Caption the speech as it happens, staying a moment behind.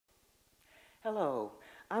Hello,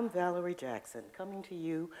 I'm Valerie Jackson, coming to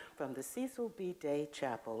you from the Cecil B. Day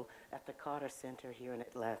Chapel at the Carter Center here in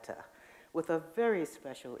Atlanta, with a very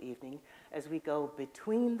special evening as we go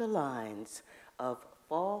between the lines of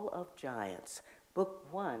Fall of Giants, Book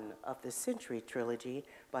 1 of the Century Trilogy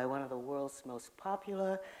by one of the world's most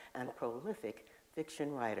popular and prolific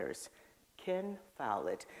fiction writers, Ken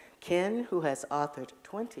Follett. Ken, who has authored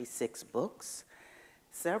 26 books,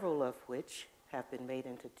 several of which have been made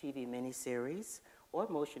into TV miniseries or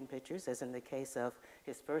motion pictures, as in the case of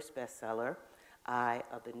his first bestseller, Eye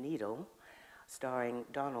of the Needle, starring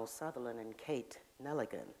Donald Sutherland and Kate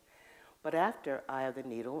Nelligan. But after Eye of the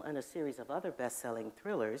Needle and a series of other best-selling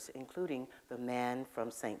thrillers, including The Man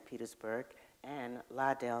from St. Petersburg and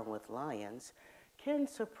Lie Down with Lions, Ken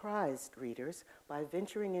surprised readers by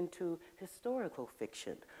venturing into historical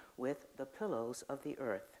fiction with The Pillows of the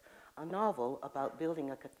Earth, a novel about building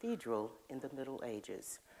a cathedral in the Middle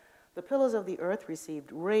Ages. The Pillars of the Earth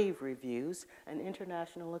received rave reviews and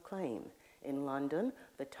international acclaim. In London,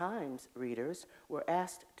 the Times readers were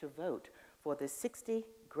asked to vote for the 60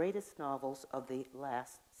 greatest novels of the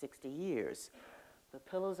last 60 years. The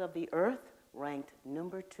Pillars of the Earth ranked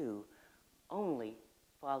number 2, only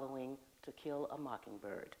following To Kill a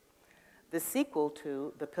Mockingbird. The sequel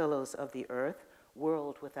to The Pillars of the Earth,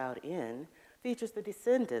 World Without End, features the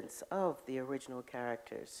descendants of the original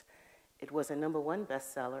characters. It was a #1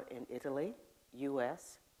 bestseller in Italy,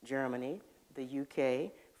 US, Germany, the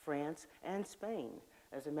UK, France, and Spain.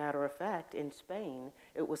 As a matter of fact, in Spain,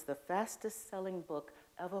 it was the fastest-selling book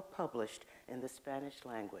ever published in the Spanish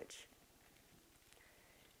language.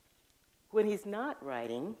 When he's not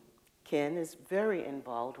writing, Ken is very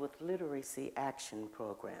involved with literacy action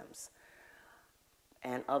programs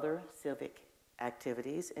and other civic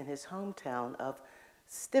activities in his hometown of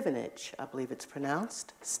Stevenage, I believe it's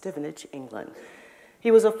pronounced, Stevenage, England. He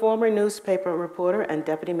was a former newspaper reporter and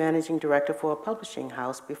deputy managing director for a publishing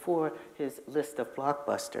house before his list of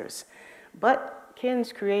blockbusters. But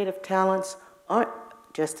Ken's creative talents aren't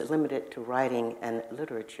just limited to writing and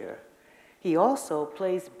literature. He also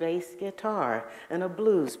plays bass guitar in a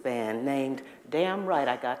blues band named Damn Right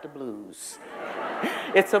I Got the Blues.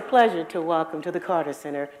 It's a pleasure to welcome to the Carter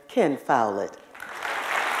Center, Ken Follett.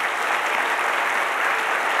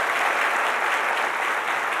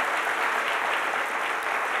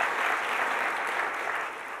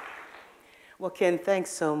 Well, Ken,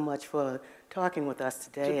 thanks so much for talking with us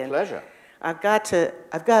today. It's a pleasure. I've got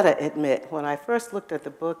to admit, when I first looked at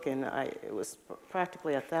the book and it was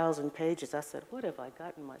practically 1,000 pages, I said, what have I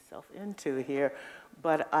gotten myself into here?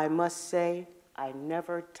 But I must say, I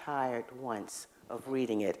never tired once of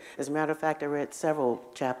reading it. As a matter of fact, I read several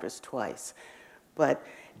chapters twice. But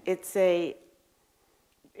it's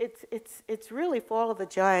really Fall of the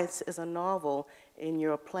Giants is a novel in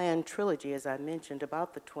your planned trilogy, as I mentioned,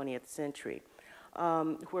 about the 20th century,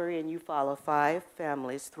 wherein you follow 5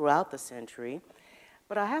 families throughout the century.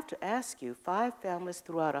 But I have to ask you, 5 families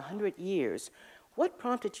throughout 100 years, what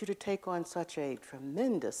prompted you to take on such a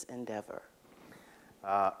tremendous endeavor?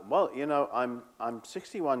 Well, you know, I'm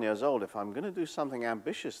 61 years old. If I'm going to do something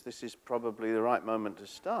ambitious, this is probably the right moment to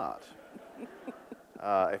start.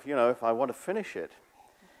 If I want to finish it.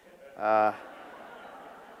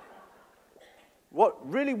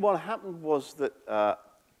 What happened was that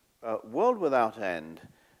World Without End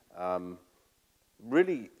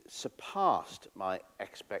really surpassed my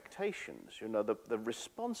expectations. You know, the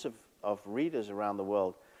response of readers around the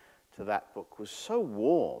world to that book was so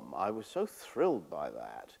warm. I was so thrilled by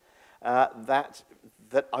that,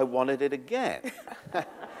 that I wanted it again.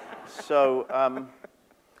 So,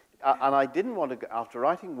 and I didn't want to go, after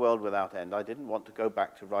writing World Without End, I didn't want to go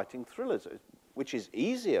back to writing thrillers, which is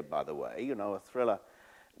easier, by the way. You know, a thriller,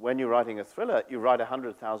 when you're writing a thriller, you write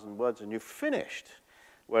 100,000 words and you're finished.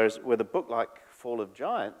 Whereas with a book like Fall of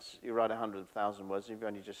Giants, you write 100,000 words and you've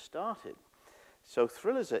only just started. So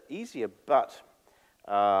thrillers are easier, but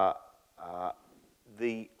I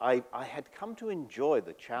had come to enjoy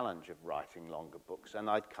the challenge of writing longer books, and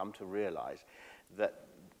I'd come to realize that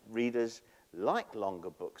readers like longer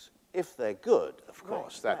books if they're good, of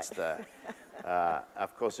course. Right, that's right.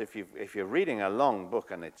 Of course, if you're reading a long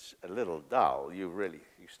book and it's a little dull, you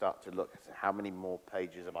start to look at how many more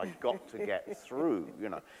pages have I got to get through, you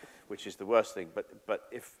know, which is the worst thing. But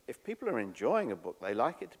if people are enjoying a book, they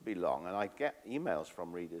like it to be long, and I get emails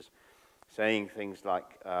from readers saying things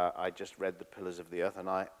like, I just read The Pillars of the Earth and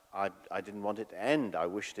I didn't want it to end. I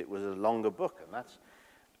wished it was a longer book, and that's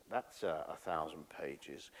 1,000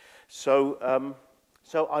 pages. So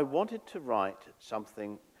I wanted to write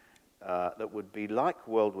something that would be like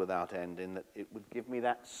World Without End, in that it would give me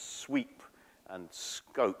that sweep and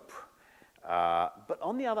scope But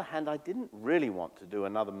on the other hand, I didn't really want to do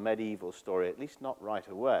another medieval story, at least not right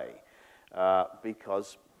away,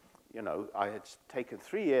 because, you know, I had taken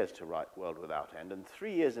 3 years to write World Without End, and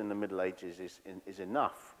 3 years in the Middle Ages is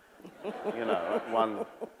enough, you know,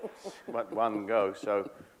 at one go. So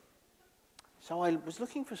I was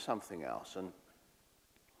looking for something else, and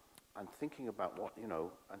thinking about what, you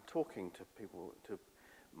know, and talking to people, to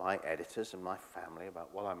my editors and my family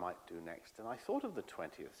about what I might do next. And I thought of the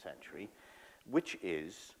 20th century, which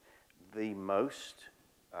is the most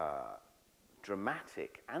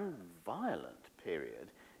dramatic and violent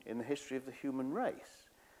period in the history of the human race.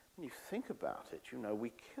 When you think about it, you know,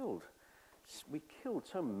 we killed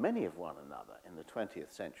so many of one another in the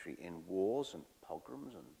 20th century in wars and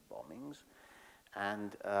pogroms and bombings,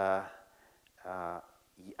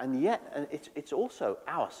 and yet it's also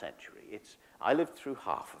our century. I lived through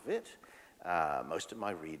half of it. Most of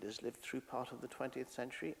my readers lived through part of the 20th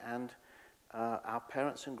century, and our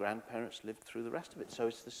parents and grandparents lived through the rest of it. So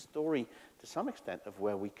it's the story, to some extent, of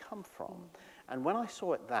where we come from. And when I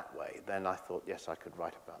saw it that way, then I thought, yes, I could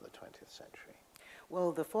write about the 20th century.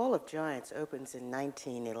 Well, The Fall of Giants opens in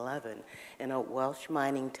 1911 in a Welsh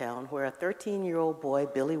mining town where a 13-year-old boy,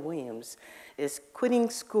 Billy Williams, is quitting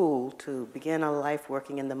school to begin a life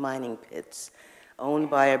working in the mining pits, owned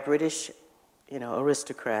by a British, you know,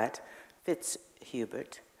 aristocrat,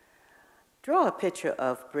 Fitzhubert. Draw a picture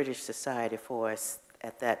of British society for us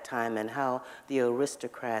at that time and how the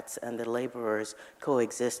aristocrats and the laborers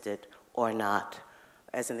coexisted or not,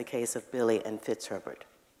 as in the case of Billy and Fitzherbert.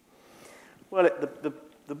 Well,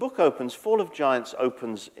 the book opens, Fall of Giants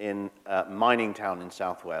opens in a mining town in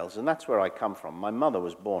South Wales, and that's where I come from. My mother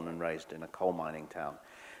was born and raised in a coal mining town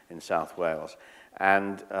in South Wales.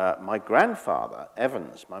 And my grandfather,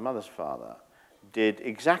 Evans, my mother's father, did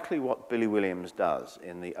exactly what Billy Williams does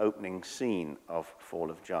in the opening scene of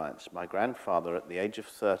Fall of Giants. My grandfather, at the age of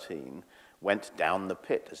 13, went down the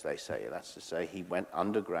pit, as they say. That's to say, he went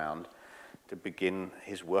underground to begin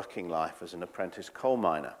his working life as an apprentice coal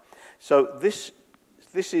miner. So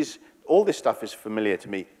all this stuff is familiar to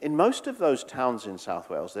me. In most of those towns in South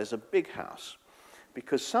Wales, there's a big house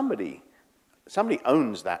because somebody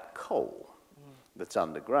owns that coal that's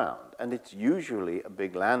underground, and it's usually a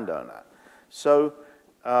big landowner. So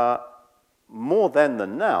more then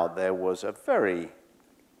than now, there was a very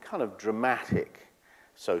kind of dramatic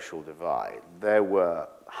social divide. There were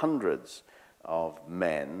hundreds of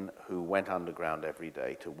men who went underground every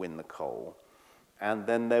day to win the coal. And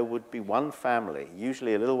then there would be one family,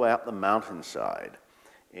 usually a little way up the mountainside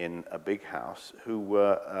in a big house, who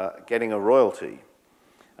were getting a royalty.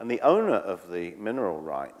 And the owner of the mineral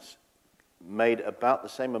rights made about the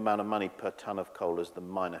same amount of money per ton of coal as the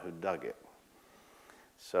miner who dug it.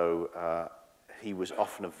 So he was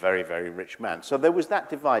often a very, very rich man. So there was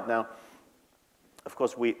that divide. Now, of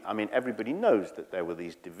course, everybody knows that there were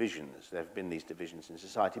these divisions. There have been these divisions in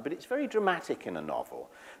society, but it's very dramatic in a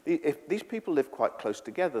novel. If these people live quite close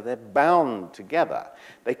together, they're bound together.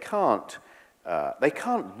 They can't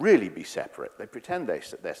really be separate. They pretend they're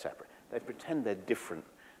separate. They pretend they're different.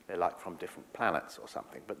 They're like from different planets or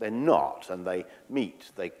something, but they're not. And they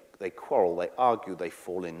meet, they quarrel, they argue, they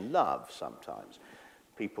fall in love sometimes.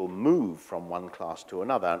 People move from one class to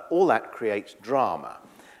another, and all that creates drama.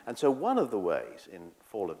 And so one of the ways in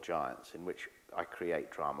Fall of Giants in which I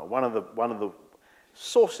create drama, one of the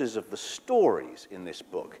sources of the stories in this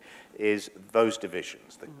book is those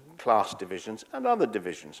divisions, the class divisions and other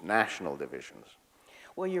divisions, national divisions.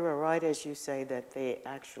 Well, you're right, as you say, that they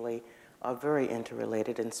actually are very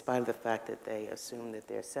interrelated in spite of the fact that they assume that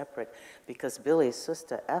they're separate, because Billy's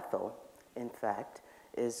sister Ethel, in fact,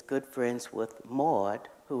 is good friends with Maud,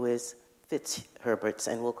 who is Fitzherbert's,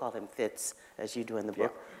 and we'll call him Fitz, as you do in the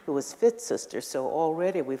book, who was Fitz's sister. So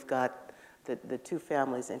already we've got the two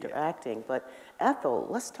families interacting. But Ethel,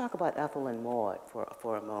 let's talk about Ethel and Maud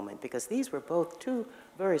for a moment, because these were both two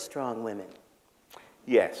very strong women.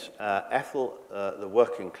 Yes, Ethel, the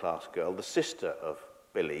working class girl, the sister of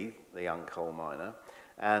Billy, the young coal miner,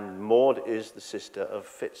 and Maud is the sister of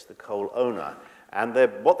Fitz, the coal owner. And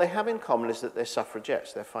what they have in common is that they're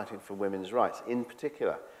suffragettes. They're fighting for women's rights, in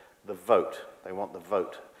particular the vote. They want the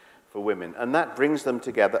vote for women. And that brings them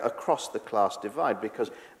together across the class divide,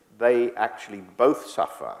 because they actually both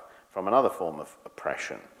suffer from another form of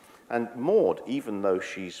oppression. And Maud, even though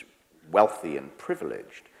she's wealthy and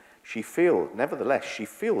privileged, nevertheless, she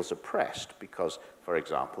feels oppressed because, for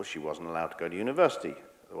example, she wasn't allowed to go to university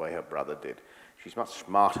the way her brother did. She's much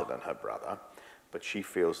smarter than her brother, but she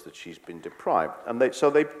feels that she's been deprived. And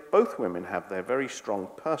both women have their very strong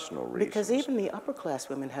personal reasons. Because even the upper class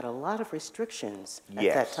women had a lot of restrictions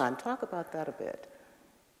at that time. Talk about that a bit.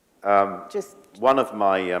 Just one of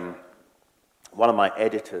my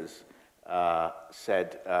editors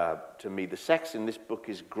said to me, "The sex in this book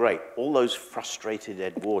is great. All those frustrated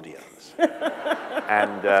Edwardians,"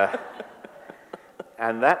 and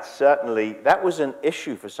that was an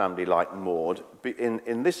issue for somebody like Maud.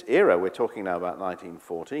 In this era, we're talking now about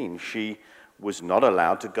 1914. She was not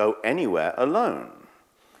allowed to go anywhere alone,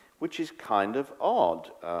 which is kind of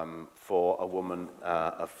odd for a woman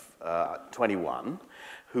of 21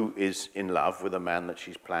 who is in love with a man that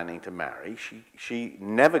she's planning to marry. She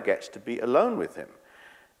never gets to be alone with him.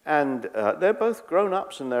 And they're both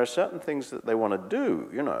grown-ups, and there are certain things that they want to do,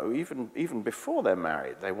 you know, even before they're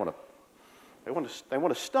married. They want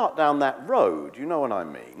to start down that road, you know what I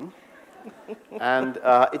mean? And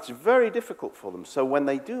it's very difficult for them. So when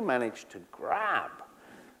they do manage to grab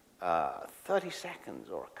 30 seconds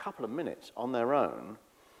or a couple of minutes on their own,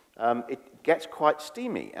 it gets quite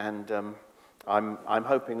steamy. And I'm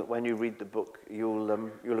hoping that when you read the book, you'll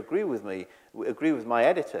agree with me, agree with my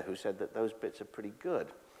editor who said that those bits are pretty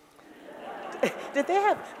good. Did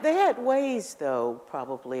they had ways, though,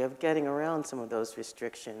 probably, of getting around some of those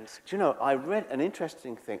restrictions? Do you know, I read an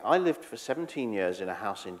interesting thing. I lived for 17 years in a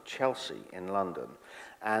house in Chelsea in London,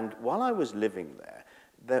 and while I was living there,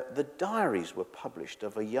 the diaries were published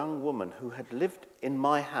of a young woman who had lived in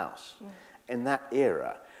my house in that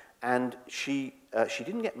era, and she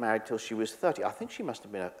didn't get married till she was 30. I think she must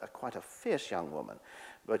have been quite a fierce young woman,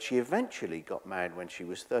 but she eventually got married when she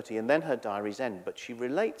was 30, and then her diaries end. But she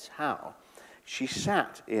relates how she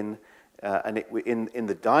sat in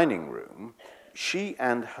the dining room. She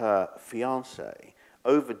and her fiancé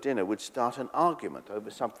over dinner would start an argument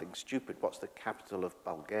over something stupid. What's the capital of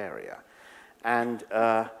Bulgaria? And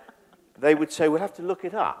they would say, we'll have to look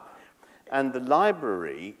it up. And the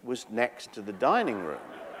library was next to the dining room.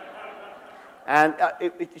 And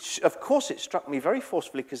of course, it struck me very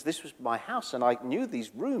forcefully because this was my house and I knew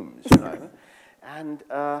these rooms, you know. And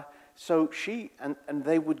so and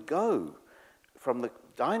they would go from the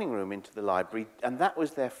dining room into the library, and that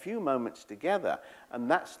was their few moments together. And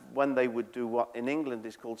that's when they would do what in England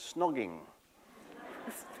is called snogging.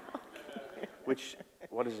 Which,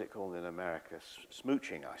 what is it called in America?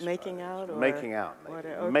 Smooching, I suppose. Making out? Or making out, maybe.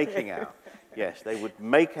 Okay. Making out. Yes, they would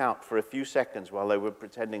make out for a few seconds while they were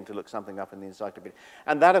pretending to look something up in the encyclopedia.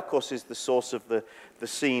 And that, of course, is the source of the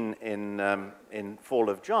scene in Fall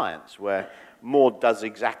of Giants, where Maud does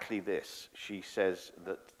exactly this. She says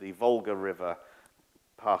that the Volga River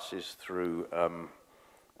passes through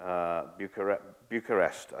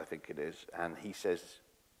Bucharest, I think it is, and he says,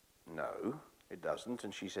 no, it doesn't,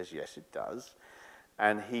 and she says, yes, it does.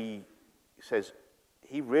 And he says,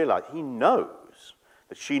 he knows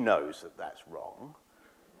that she knows that that's wrong,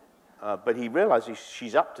 but he realizes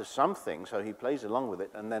she's up to something, so he plays along with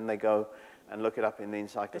it, and then they go and look it up in the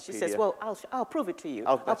encyclopedia. And she says, well, I'll prove it to you.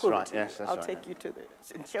 Oh, that's I'll right, prove it to yes, you. that's I'll right. take you to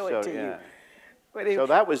this and show it to you. But So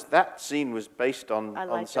that scene was based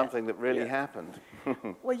on something that really happened.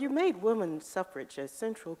 Well, you made women's suffrage a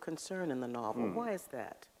central concern in the novel. Why is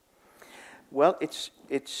that? Well,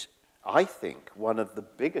 it's I think, one of the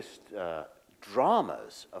biggest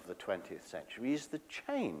dramas of the 20th century is the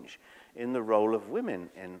change in the role of women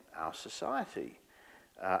in our society.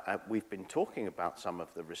 We've been talking about some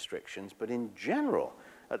of the restrictions, but in general,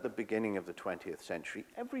 at the beginning of the 20th century,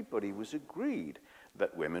 everybody was agreed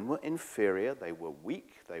that women were inferior, they were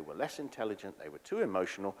weak, they were less intelligent, they were too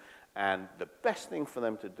emotional, and the best thing for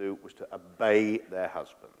them to do was to obey their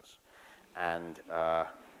husbands. And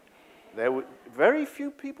there were very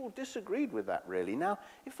few people disagreed with that, really. Now,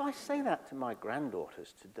 if I say that to my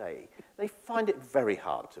granddaughters today, they find it very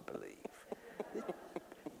hard to believe.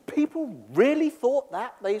 People really thought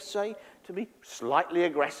that, they say to me slightly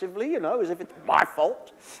aggressively, you know, as if it's my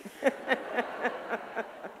fault. And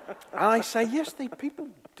I say, yes, people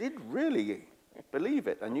did really believe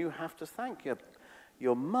it, and you have to thank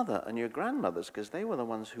your mother and your grandmothers, because they were the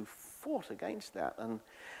ones who fought against that. And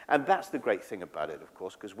that's the great thing about it, of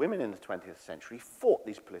course, because women in the 20th century fought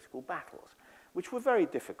these political battles, which were very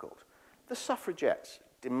difficult. The suffragettes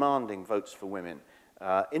demanding votes for women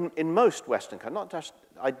in most Western countries, not just,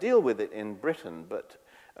 I deal with it in Britain, but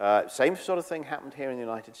same sort of thing happened here in the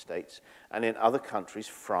United States and in other countries,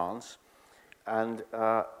 France. And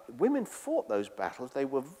women fought those battles. They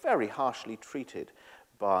were very harshly treated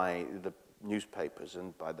by the newspapers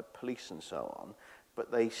and by the police and so on,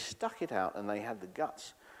 but they stuck it out and they had the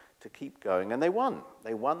guts to keep going, and they won.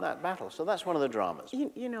 They won that battle. So that's one of the dramas.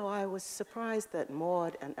 You know, I was surprised that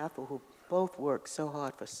Maud and Ethel, who both worked so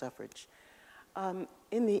hard for suffrage,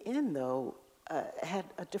 in the end, though, had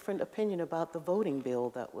a different opinion about the voting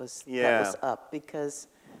bill that was up, because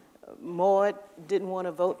Maud didn't want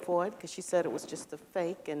to vote for it because she said it was just a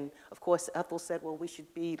fake. And of course, Ethel said, well, we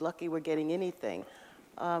should be lucky we're getting anything.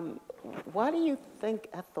 Why do you think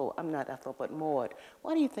I'm not Ethel, but Maud,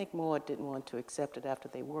 why do you think Maud didn't want to accept it after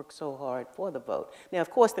they worked so hard for the vote? Now,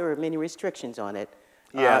 of course, there were many restrictions on it.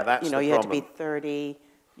 Yeah, that's the problem. You had to be 30,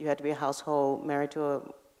 you had to be a household, married to a,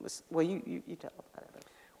 well, you tell about it.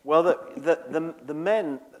 Well,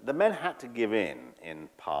 the men had to give in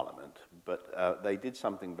Parliament, but they did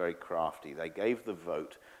something very crafty. They gave the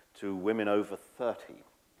vote to women over 30,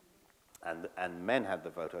 and men had the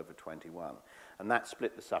vote over 21, and that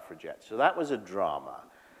split the suffragettes. So that was a drama.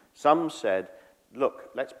 Some said, look,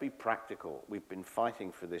 let's be practical. We've been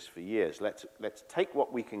fighting for this for years. Let's take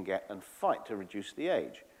what we can get and fight to reduce the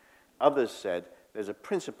age. Others said, there's a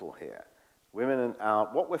principle here.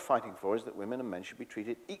 What we're fighting for is that women and men should be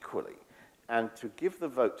treated equally. And to give the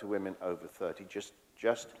vote to women over 30 just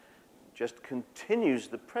continues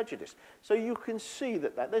the prejudice. So you can see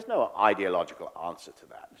that there's no ideological answer to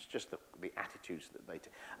that. It's just the attitudes that they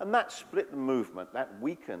take. And that split the movement, that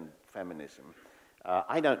weakened feminism.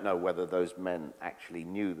 I don't know whether those men actually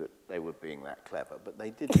knew that they were being that clever, but they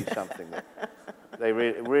did do something that they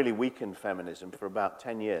really weakened feminism for about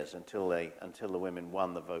 10 years until the women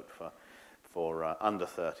won the vote for under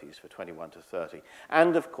 30s, for 21 to 30.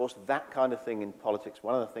 And of course, that kind of thing in politics,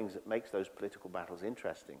 one of the things that makes those political battles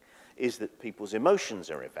interesting is that people's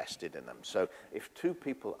emotions are invested in them. So if two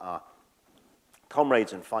people are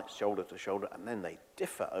comrades and fight shoulder to shoulder, and then they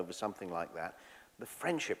differ over something like that, the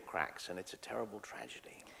friendship cracks, and it's a terrible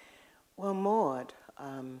tragedy. Well, Maud,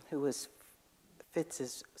 who was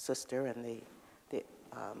Fitz's sister and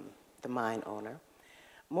the mine owner,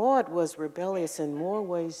 Maud was rebellious in more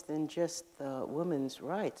ways than just the women's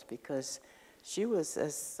rights, because she was,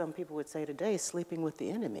 as some people would say today, sleeping with the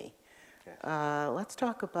enemy. Yes. Let's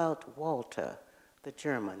talk about Walter, the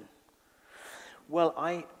German. Well,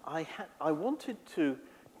 I wanted to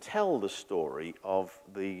tell the story of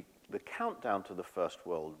the countdown to the First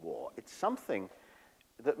World War. It's something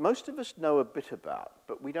that most of us know a bit about,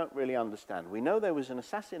 but we don't really understand. We know there was an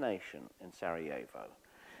assassination in Sarajevo,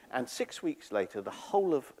 and 6 weeks later, the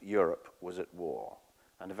whole of Europe was at war,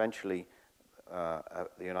 and eventually the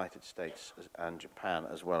United States and Japan,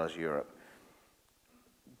 as well as Europe.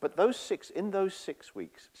 But in those 6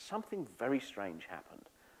 weeks, something very strange happened.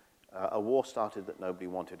 A war started that nobody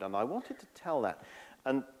wanted, and I wanted to tell that.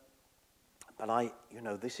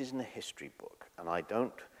 But this isn't a history book, and I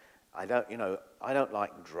don't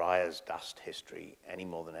like dry as dust history any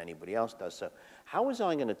more than anybody else does. So how was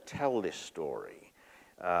I going to tell this story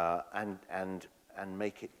and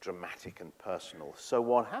make it dramatic and personal? So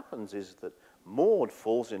what happens is that Maud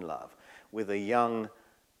falls in love with a young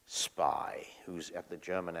spy who's at the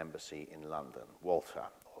German embassy in London, Walter.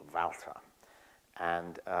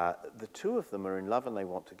 And the two of them are in love and they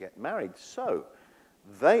want to get married. So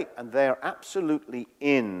they're absolutely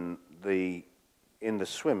in the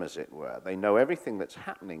swim, as it were. They know everything that's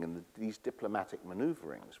happening in these diplomatic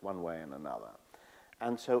maneuverings, one way and another.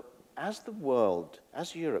 And so as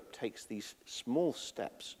Europe takes these small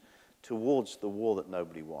steps towards the war that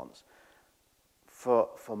nobody wants,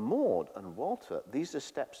 for Maud and Walter, these are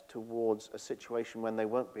steps towards a situation when they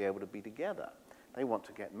won't be able to be together. They want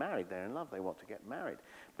to get married. They're in love. They want to get married.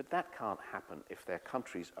 But that can't happen if their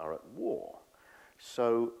countries are at war.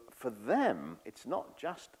 So for them, it's not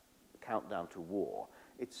just countdown to war.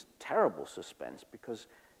 It's terrible suspense, because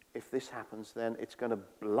if this happens, then it's going to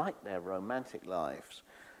blight their romantic lives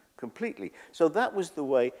completely. So that was the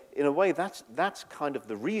way, in a way, that's kind of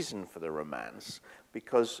the reason for the romance,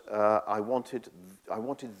 because I wanted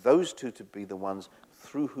those two to be the ones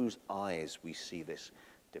through whose eyes we see this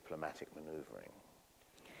diplomatic maneuvering.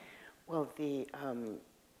 Well,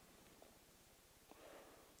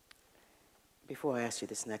 before I ask you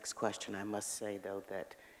this next question, I must say, though,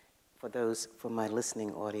 that for my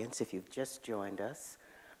listening audience, if you've just joined us,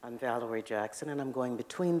 I'm Valerie Jackson, and I'm going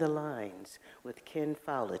between the lines with Ken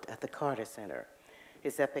Follett at the Carter Center.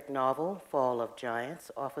 His epic novel, Fall of Giants,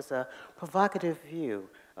 offers a provocative view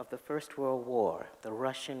of the First World War, the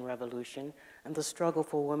Russian Revolution, and the struggle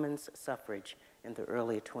for women's suffrage in the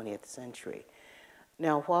early 20th century.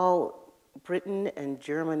 Now, while Britain and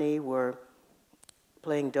Germany were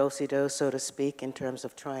playing do-si-do, so to speak, in terms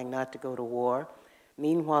of trying not to go to war,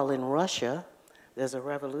 meanwhile in Russia, there's a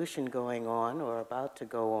revolution going on, or about to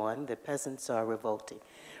go on. The peasants are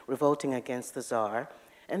revolting against the Tsar.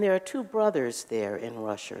 And there are two brothers there in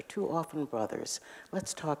Russia, two orphan brothers.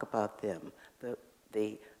 Let's talk about them,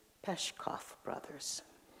 the Peshkov brothers.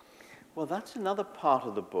 Well, that's another part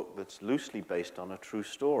of the book that's loosely based on a true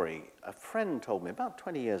story. A friend told me about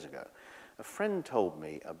 20 years ago a friend told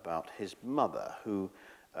me about his mother, who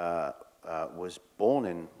was born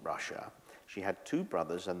in Russia. She had 2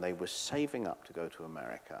 brothers, and they were saving up to go to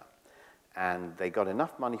America. And they got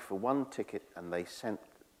enough money for 1 ticket, and they sent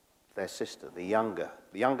their sister, the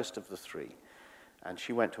youngest of the 3. And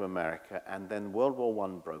she went to America, and then World War I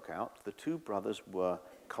broke out. The 2 brothers were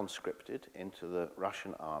conscripted into the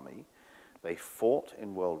Russian army. They fought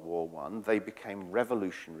in World War I. They became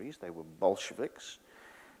revolutionaries. They were Bolsheviks.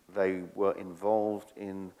 They were involved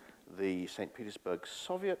in the St. Petersburg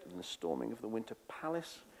Soviet and the storming of the Winter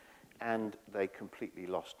Palace, and they completely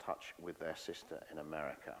lost touch with their sister in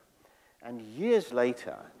America. And years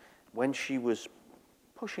later, when she was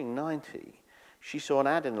pushing 90, she saw an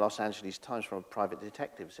ad in the Los Angeles Times from a private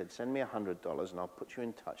detective, said, "Send me $100 and I'll put you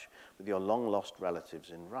in touch with your long-lost relatives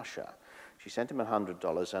in Russia." She sent him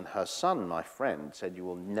 $100, and her son, my friend, said, "You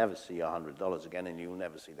will never see $100 again, and you will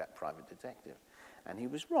never see that private detective." And he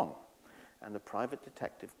was wrong. And the private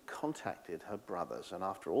detective contacted her brothers, and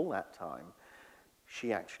after all that time,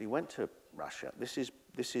 she actually went to Russia. This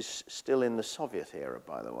is still in the Soviet era,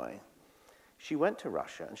 by the way. She went to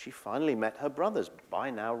Russia, and she finally met her brothers,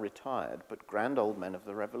 by now retired, but grand old men of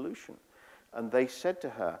the revolution. And they said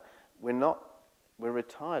to her, we're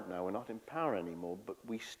retired now, we're not in power anymore, but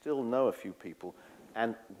we still know a few people,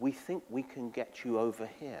 and we think we can get you over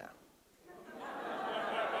here.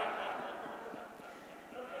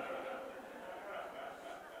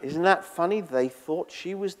 Isn't that funny? They thought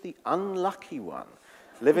she was the unlucky one,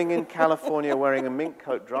 living in California, wearing a mink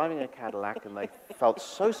coat, driving a Cadillac, and they felt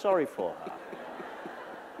so sorry for her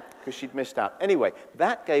because she'd missed out. Anyway,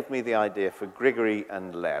 that gave me the idea for Grigory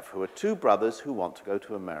and Lev, who are 2 brothers who want to go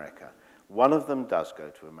to America. One of them does go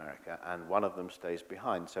to America, and one of them stays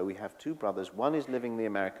behind. So we have 2 brothers. One is living the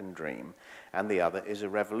American dream, and the other is a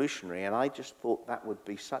revolutionary. And I just thought that would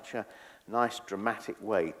be such a nice, dramatic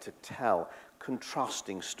way to tell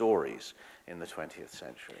contrasting stories in the 20th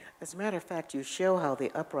century. As a matter of fact, you show how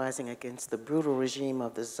the uprising against the brutal regime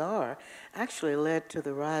of the Tsar actually led to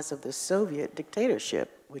the rise of the Soviet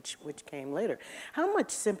dictatorship, which came later. How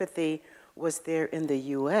much sympathy was there in the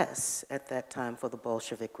U.S. at that time for the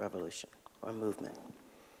Bolshevik Revolution or movement?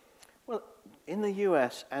 Well, in the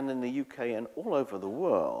US and in the UK and all over the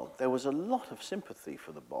world, there was a lot of sympathy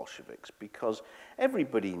for the Bolsheviks because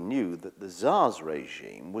everybody knew that the Tsar's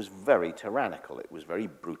regime was very tyrannical. It was very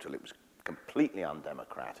brutal. It was completely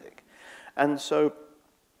undemocratic. And so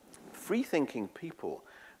free-thinking people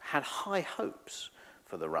had high hopes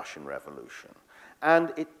for the Russian Revolution.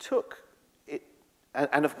 And it took...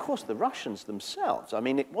 And of course, the Russians themselves, I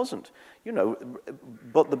mean, it wasn't,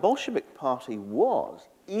 but the Bolshevik Party was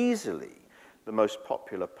easily the most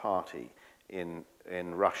popular party in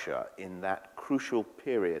Russia in that crucial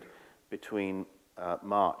period between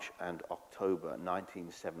March and October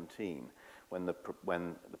 1917, when the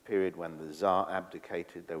period when the Tsar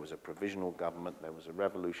abdicated, there was a provisional government, there was a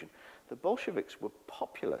revolution. The Bolsheviks were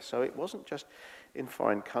popular, so it wasn't just in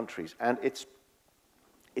foreign countries. And it's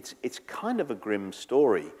kind of a grim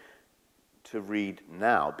story to read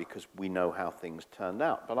now because we know how things turned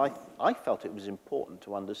out. But I felt it was important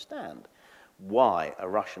to understand why a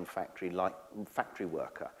Russian factory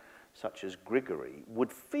worker such as Grigory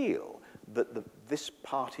would feel that this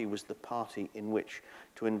party was the party in which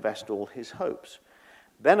to invest all his hopes.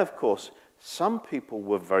 Then, of course, some people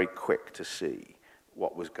were very quick to see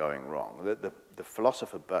what was going wrong. The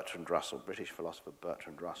philosopher Bertrand Russell, British philosopher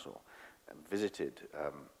Bertrand Russell, visited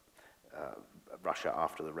Russia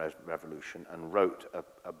after the revolution and wrote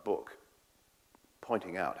a book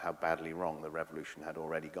pointing out how badly wrong the revolution had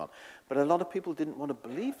already gone. But a lot of people didn't want to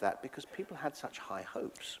believe that because people had such high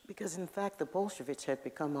hopes. Because, in fact, the Bolsheviks had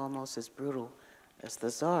become almost as brutal as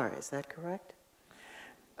the Tsar. Is that correct?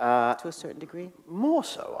 To a certain degree? More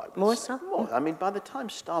so, I would say. More so? More. I mean, by the time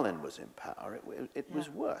Stalin was in power, it was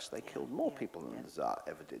worse. They killed more people than the Tsar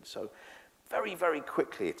ever did. So very, very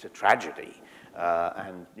quickly, it's a tragedy.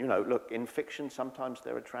 And, look, in fiction, sometimes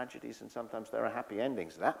there are tragedies and sometimes there are happy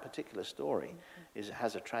endings. That particular story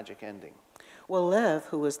has a tragic ending. Well, Lev,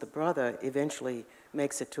 who was the brother, eventually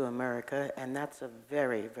makes it to America, and that's a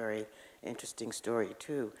very, very interesting story,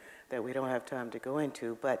 too, that we don't have time to go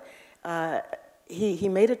into. But he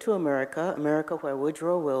made it to America, where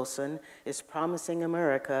Woodrow Wilson is promising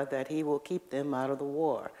America that he will keep them out of the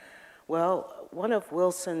war. Well, one of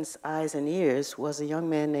Wilson's eyes and ears was a young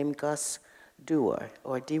man named Gus Dewar,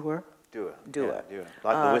 or Dewar? Dewar. Dewar. Yeah, Dewar.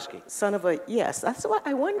 Like the whiskey. Son of a, yes, that's what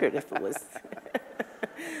I wondered if it was.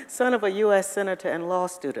 Son of a U.S. senator and law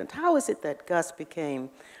student. How is it that Gus became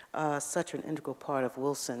such an integral part of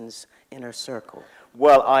Wilson's inner circle?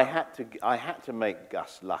 Well, I had to make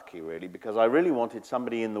Gus lucky, really, because I really wanted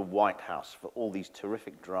somebody in the White House for all these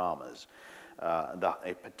terrific dramas,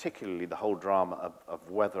 particularly the whole drama of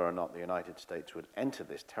whether or not the United States would enter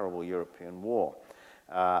this terrible European war.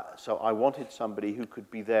 So I wanted somebody who could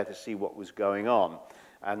be there to see what was going on.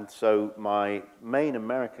 And so my main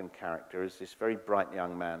American character is this very bright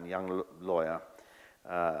young man, young lawyer,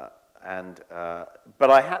 but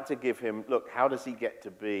I had to give him, look, how does he get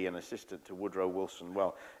to be an assistant to Woodrow Wilson?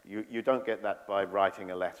 Well, you don't get that by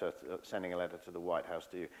writing a letter, sending a letter to the White House,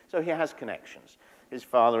 do you? So he has connections. His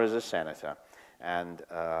father is a senator and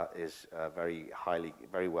is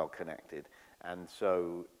very well connected. And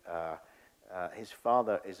so his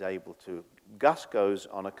father is able to, Gus goes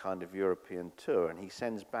on a kind of European tour, and he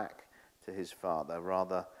sends back to his father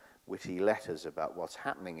rather witty letters about what's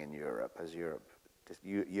happening in Europe as Europe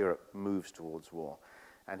moves towards war.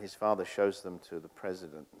 And his father shows them to the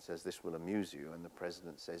president and says, this will amuse you. And the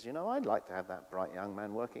president says, you know, I'd like to have that bright young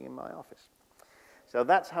man working in my office. So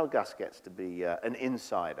that's how Gus gets to be an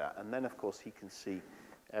insider. And then, of course, he can see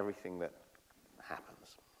everything that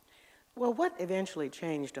happens. Well, what eventually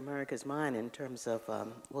changed America's mind in terms of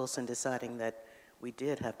Wilson deciding that we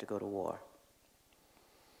did have to go to war?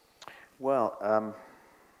 Well,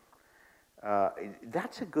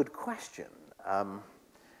 that's a good question. I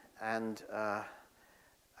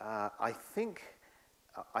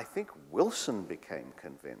think Wilson became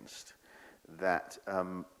convinced that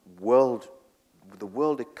the world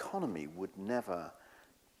economy would never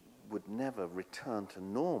return to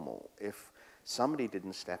normal if somebody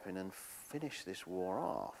didn't step in and finish this war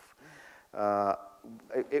off.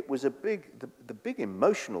 It was the big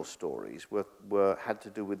emotional stories had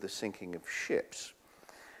to do with the sinking of ships.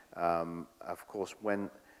 Of course,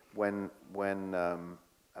 when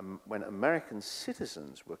American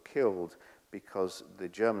citizens were killed because the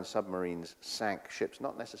German submarines sank ships,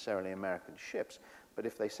 not necessarily American ships, but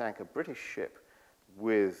if they sank a British ship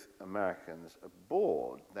with Americans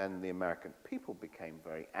aboard, then the American people became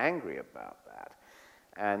very angry about that.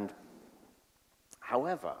 And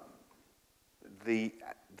however, the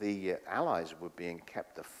Allies were being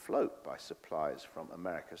kept afloat by supplies from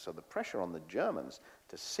America, so the pressure on the Germans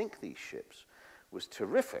to sink these ships was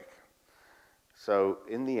terrific. So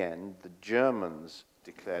in the end, the Germans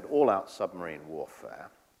declared all-out submarine warfare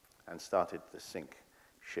and started to sink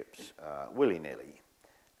ships willy-nilly.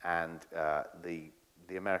 And the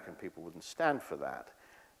American people wouldn't stand for that.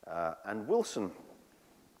 And Wilson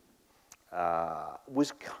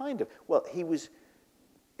was kind of, well,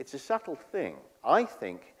 it's a subtle thing. I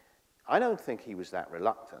don't think he was that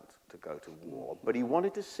reluctant to go to war, but he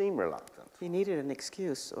wanted to seem reluctant. He needed an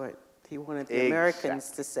excuse, or he wanted the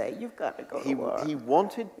Americans to say, you've got to go to war. He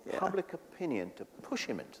wanted public opinion to push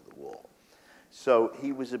him into the war. So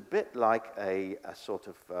he was a bit like a sort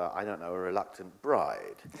of, I don't know, a reluctant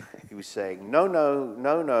bride. He was saying, no, no,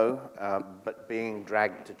 no, no, but being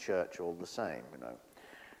dragged to church all the same, you know.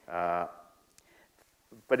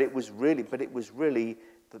 But it was really,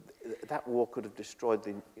 that war could have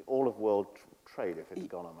destroyed all of world trade if it had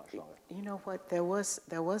gone on much longer. You know what? There was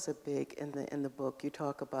a big in the book. You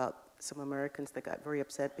talk about some Americans that got very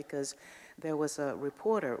upset because there was a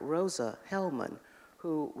reporter, Rosa Hellman,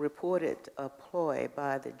 who reported a ploy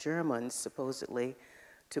by the Germans, supposedly,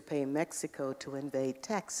 to pay Mexico to invade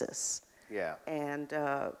Texas. Yeah. And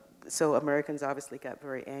so Americans obviously got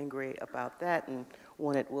very angry about that and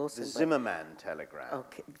wanted Wilson. The Zimmerman telegram.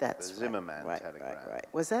 Okay, that's the Zimmerman telegram. Right.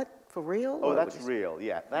 Was that for real? Oh, that's real.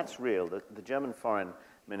 Yeah, that's real. The German foreign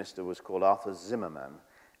minister was called Arthur Zimmerman,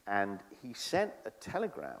 and he sent a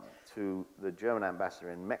telegram to the German ambassador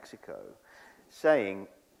in Mexico saying,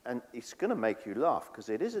 and it's going to make you laugh because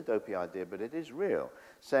it is a dopey idea, but it is real,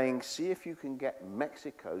 saying, see if you can get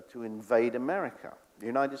Mexico to invade America, the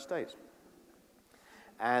United States.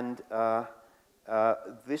 And the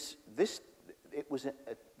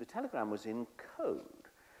telegram was in code,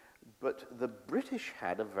 but the British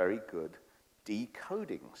had a very good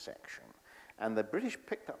decoding section. And the British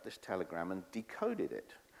picked up this telegram and decoded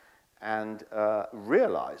it and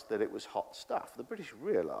realized that it was hot stuff. The British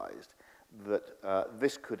realized that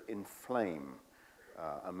this could inflame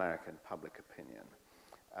American public opinion.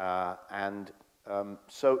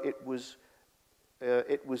 So it was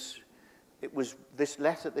this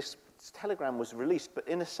letter, this telegram was released, but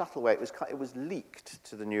in a subtle way, it was leaked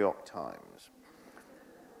to the New York Times.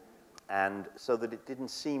 And so that it didn't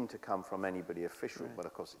seem to come from anybody official, right. But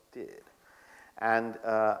of course it did. And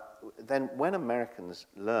then when Americans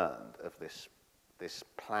learned of this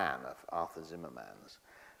plan of Arthur Zimmerman's,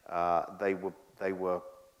 they were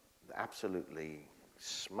absolutely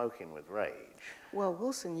smoking with rage. Well,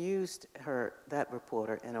 Wilson used that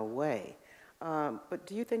reporter in a way. But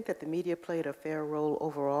do you think that the media played a fair role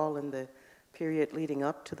overall in the period leading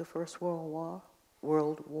up to the First World War?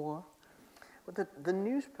 Well, the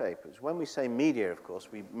newspapers, when we say media, of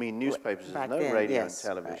course, we mean newspapers. There's no then, radio yes,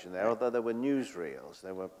 and television there, right. although there were newsreels.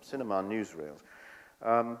 There were cinema newsreels.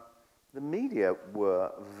 The media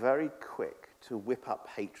were very quick to whip up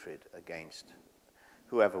hatred against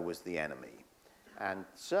whoever was the enemy. And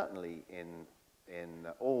certainly in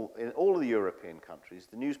all of the European countries,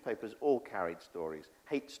 the newspapers all carried stories,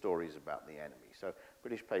 hate stories about the enemy. So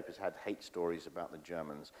British papers had hate stories about the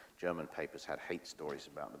Germans. German papers had hate stories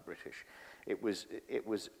about the British. It was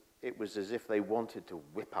as if they wanted to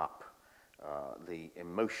whip up the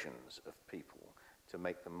emotions of people to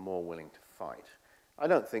make them more willing to fight. I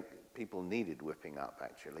don't think people needed whipping up,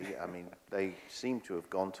 actually. I mean, they seem to have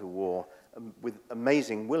gone to war with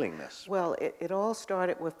amazing willingness. Well, it all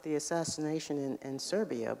started with the assassination in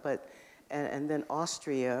Serbia, and then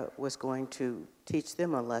Austria was going to teach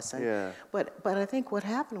them a lesson. Yeah. But I think what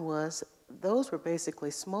happened was those were basically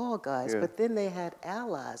small guys, Yeah. but then they had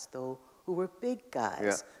allies, though, who were big guys.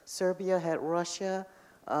 Yeah. Serbia had Russia.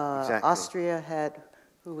 Exactly. Austria had,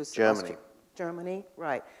 who was Germany. Germany,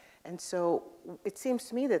 right. And so it seems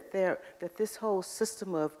to me that this whole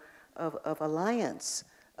system of alliance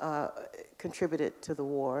contributed to the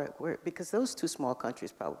war, because those two small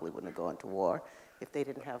countries probably wouldn't have gone to war if they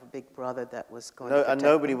didn't have a big brother that was going to protect And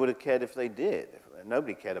nobody them. would have cared if they did.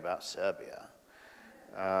 Nobody cared about Serbia.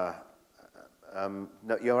 No,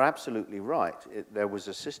 you're absolutely right. There was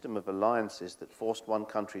a system of alliances that forced one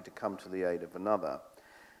country to come to the aid of another.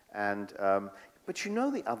 And, but you know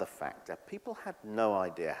the other factor, people had no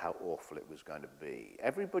idea how awful it was going to be.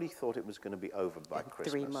 Everybody thought it was going to be over by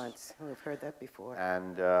Christmas. 3 months. We've heard that before.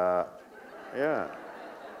 And, yeah,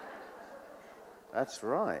 that's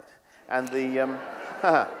right. And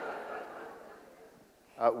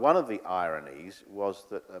one of the ironies was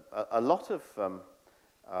that a lot of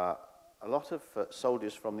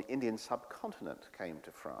soldiers from the Indian subcontinent came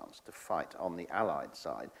to France to fight on the Allied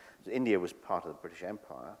side. India was part of the British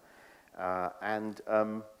Empire, and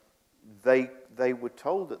they were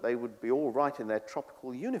told that they would be all right in their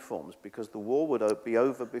tropical uniforms because the war would be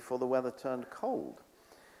over before the weather turned cold.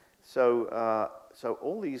 So, so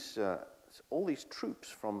all these troops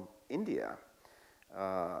from India,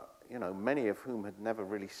 you know, many of whom had never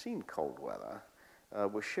really seen cold weather,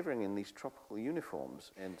 were shivering in these tropical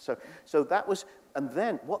uniforms. And so that was, and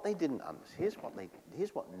then what they didn't understand,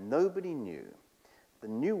 here's what nobody knew. The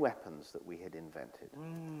new weapons that we had invented,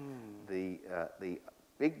 the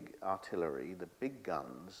big artillery, the big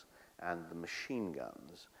guns, and the machine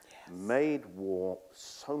guns, made war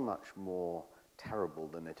so much more terrible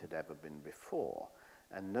than it had ever been before.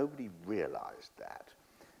 And nobody realized that.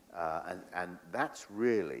 And that's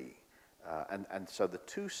really, and so the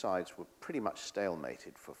two sides were pretty much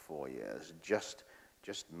stalemated for 4 years, just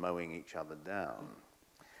mowing each other down.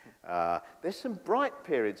 There's some bright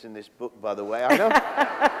periods in this book, by the way. I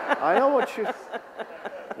know what you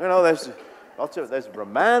know, there's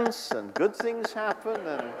romance and good things happen,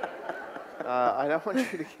 and I don't want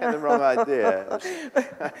you to get the wrong idea.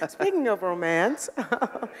 Speaking of romance,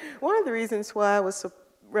 one of the reasons why I was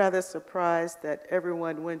rather surprised that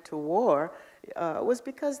everyone went to war was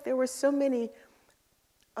because there were so many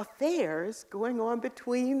affairs going on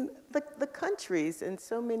between the countries and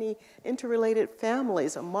so many interrelated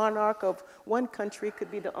families. A monarch of one country could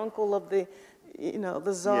be the uncle of the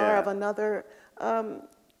czar of another.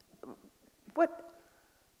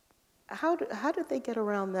 How did they get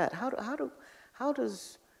around that? How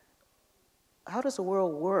does a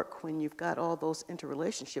world work when you've got all those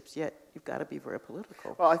interrelationships, yet you've got to be very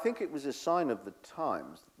political? Well, I think it was a sign of the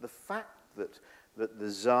times. The fact that the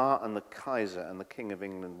Tsar and the Kaiser and the King of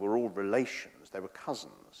England were all relations, they were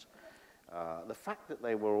cousins. The fact that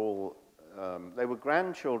they were all, they were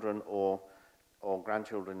grandchildren or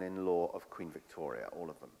grandchildren-in-law of Queen Victoria, all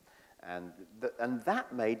of them. And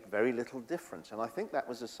that made very little difference. And I think that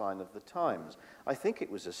was a sign of the times. I think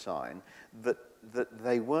it was a sign that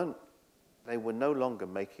they were no longer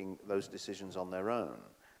making those decisions on their own.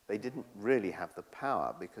 They didn't really have the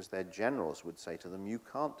power because their generals would say to them, you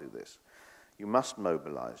can't do this. You must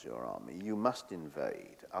mobilize your army. You must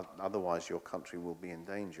invade. Otherwise, your country will be in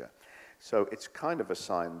danger. So it's kind of a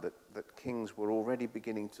sign that kings were already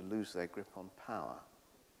beginning to lose their grip on power.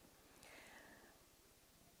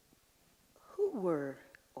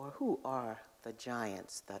 Who are the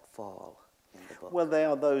giants that fall in the book? Well, they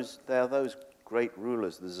are those great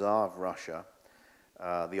rulers, the Tsar of Russia,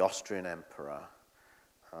 the Austrian Emperor,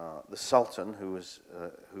 the Sultan, who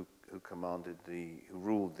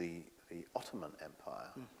ruled the Ottoman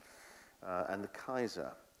Empire, and the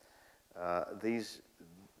Kaiser. These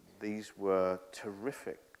were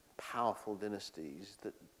terrific, powerful dynasties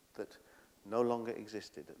that no longer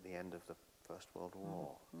existed at the end of the First World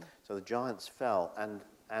War. So the giants fell,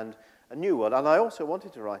 and a new world. And I also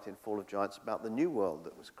wanted to write in Fall of Giants about the new world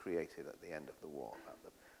that was created at the end of the war, about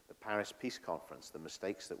the Paris Peace Conference, the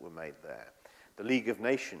mistakes that were made there, the League of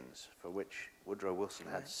Nations, for which Woodrow Wilson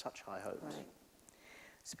had such high hopes. Right.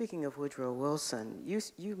 Speaking of Woodrow Wilson,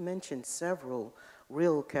 you mentioned several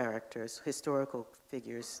real characters, historical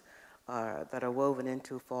figures that are woven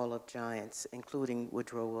into Fall of Giants, including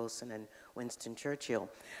Woodrow Wilson and Winston Churchill.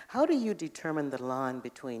 How do you determine the line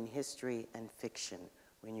between history and fiction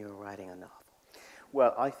when you're writing a novel?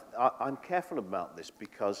 Well, I'm careful about this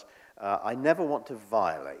because I never want to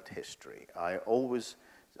violate history.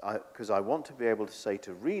 Because I want to be able to say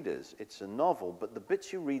to readers, it's a novel, but the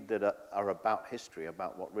bits you read that are about history,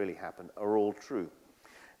 about what really happened, are all true.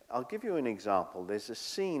 I'll give you an example. There's a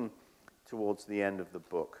scene towards the end of the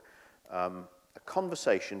book, a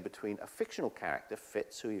conversation between a fictional character,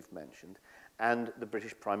 Fitz, who you've mentioned, and the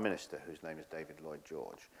British Prime Minister, whose name is David Lloyd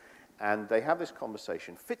George. And they have this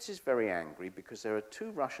conversation. Fitz is very angry because there are two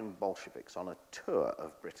Russian Bolsheviks on a tour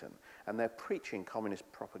of Britain, and they're preaching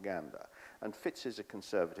communist propaganda. And Fitz is a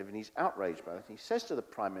conservative, and he's outraged by it. He says to the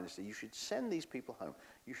Prime Minister, you should send these people home.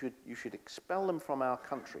 You should expel them from our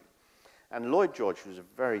country. And Lloyd George, who's a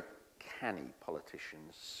very canny politician,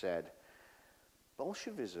 said,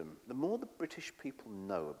 Bolshevism, the more the British people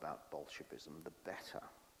know about Bolshevism, the better.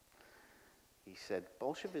 He said,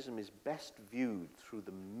 Bolshevism is best viewed through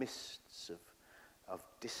the mists of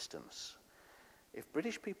distance. If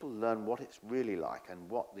British people learn what it's really like and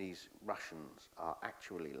what these Russians are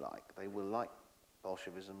actually like, they will like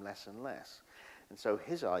Bolshevism less and less. And so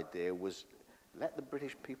his idea was, let the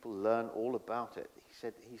British people learn all about it.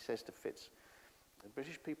 He says to Fitz, the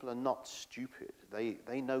British people are not stupid.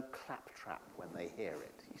 They know claptrap when they hear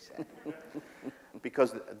it, he said.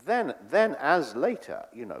 Because then as later,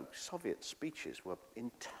 Soviet speeches were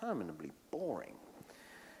interminably boring.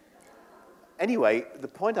 Anyway, the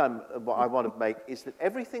point I want to make is that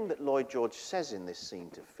everything that Lloyd George says in this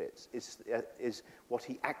scene to Fitz is what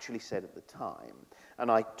he actually said at the time.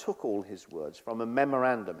 And I took all his words from a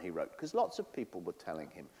memorandum he wrote, because lots of people were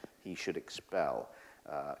telling him he should expel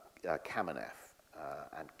Kamenev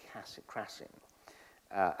and Krasin.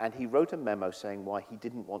 And he wrote a memo saying why he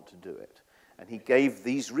didn't want to do it. And he gave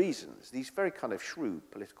these reasons, these very kind of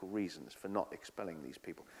shrewd political reasons for not expelling these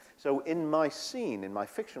people. So in my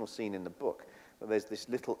fictional scene in the book, there's this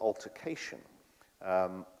little altercation.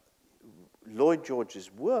 Lloyd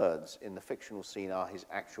George's words in the fictional scene are his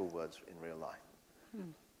actual words in real life.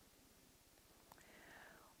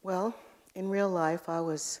 Well, in real life, I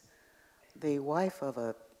was the wife of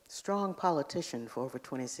a strong politician for over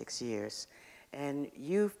 26 years. And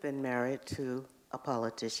you've been married to a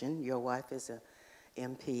politician. Your wife is a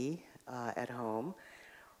MP at home.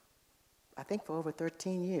 I think for over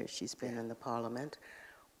 13 years she's been in the parliament.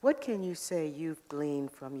 What can you say you've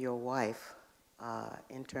gleaned from your wife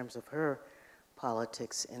in terms of her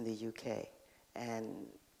politics in the UK? And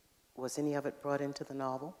was any of it brought into the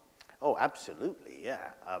novel? Oh, absolutely,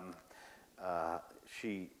 yeah.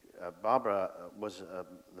 Barbara was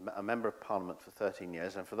a member of Parliament for 13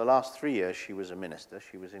 years, and for the last 3 years she was a minister.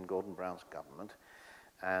 She was in Gordon Brown's government.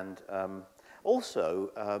 And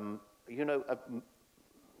also,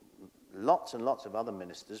 lots and lots of other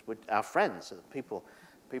ministers, our friends, the people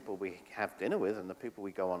we have dinner with and the people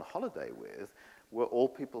we go on holiday with, were all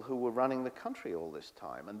people who were running the country all this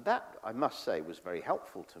time. And that, I must say, was very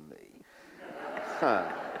helpful to me.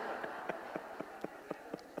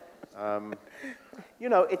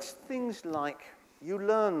 It's things like, you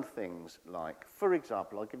learn things like, for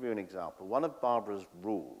example, I'll give you an example. One of Barbara's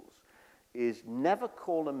rules is never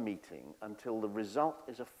call a meeting until the result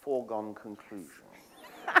is a foregone conclusion.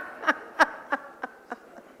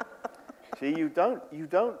 See, you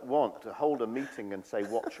don't want to hold a meeting and say,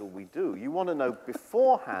 what shall we do? You want to know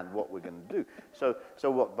beforehand what we're going to do. So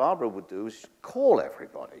what Barbara would do is call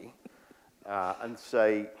everybody and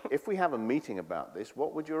say, if we have a meeting about this,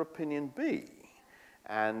 what would your opinion be?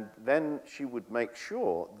 And then she would make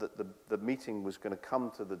sure that the meeting was going to come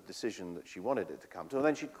to the decision that she wanted it to come to, and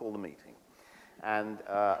then she'd call the meeting. And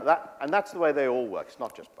that's the way they all work. It's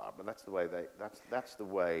not just Barbara. That's the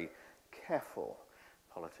way careful,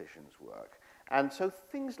 politicians work. And so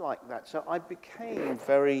things like that. So I became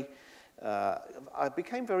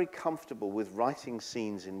very comfortable with writing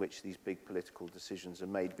scenes in which these big political decisions are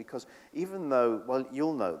made, because even though, well,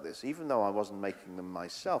 you'll know this, even though I wasn't making them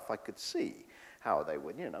myself, I could see how they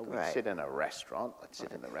would, we'd Right. sit in a restaurant, I'd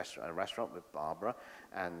sit in a restaurant with Barbara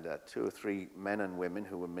and 2 or 3 men and women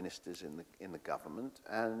who were ministers in the government,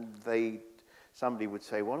 and somebody would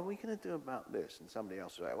say, what are we going to do about this? And somebody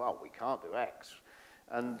else would say, well, we can't do X.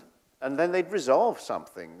 And then they'd resolve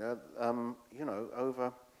something,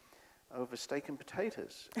 over steak and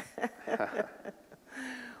potatoes.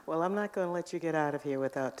 Well, I'm not going to let you get out of here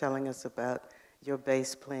without telling us about your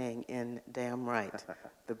bass playing in Damn Right,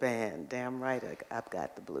 the band. Damn Right, I've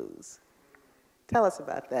Got the Blues. Tell us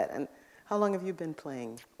about that. And how long have you been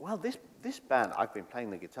playing? Well, this band, I've been playing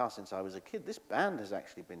the guitar since I was a kid. This band has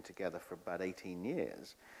actually been together for about 18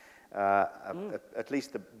 years. At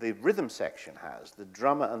least the rhythm section has, the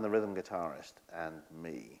drummer and the rhythm guitarist and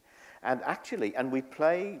me. And actually, we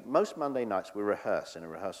play, most Monday nights we rehearse in a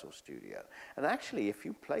rehearsal studio. And actually, if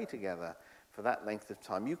you play together for that length of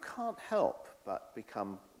time, you can't help but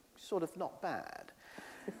become sort of not bad.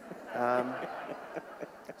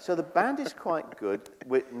 So the band is quite good.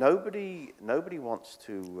 Nobody wants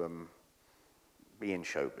to be in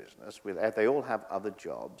show business. They all have other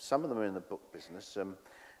jobs. Some of them are in the book business.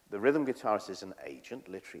 The rhythm guitarist is an agent,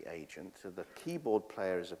 literary agent. The keyboard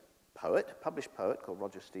player is a poet, a published poet called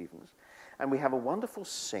Roger Stevens. And we have a wonderful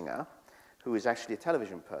singer who is actually a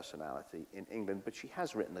television personality in England, but she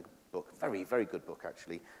has written a book, very, very good book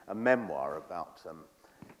actually, a memoir about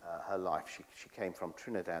her life. She came from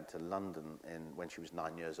Trinidad to London when she was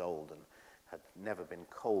 9 years old and had never been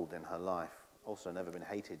cold in her life, also never been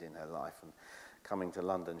hated in her life. And coming to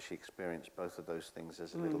London, she experienced both of those things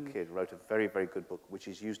as a little kid. Wrote a very, very good book, which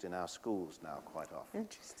is used in our schools now quite often.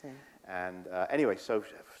 Interesting. And anyway, so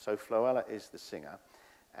Floella is the singer.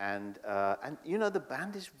 And the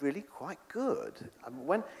band is really quite good.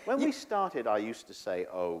 When we started, I used to say,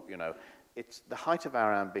 it's the height of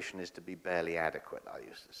our ambition is to be barely adequate, I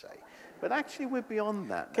used to say. But actually, we're beyond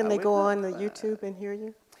that now. Can they go on the YouTube and hear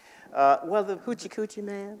you? Well, the Hoochie Coochie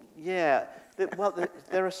Man? Yeah.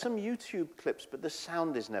 There are some YouTube clips, but the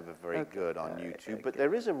sound is never very good on YouTube. Okay, but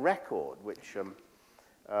there is a record which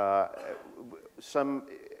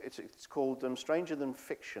it's called Stranger Than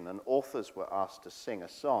Fiction, and authors were asked to sing a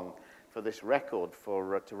song for this record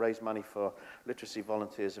to raise money for Literacy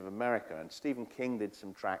Volunteers of America. And Stephen King did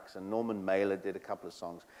some tracks, and Norman Mailer did a couple of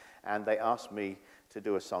songs, and they asked me to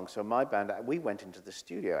do a song. So my band, we went into the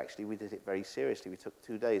studio, actually. We did it very seriously. We took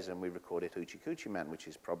 2 days, and we recorded Hoochie Coochie Man, which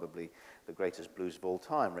is probably the greatest blues of all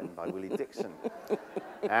time, written by Willie Dixon.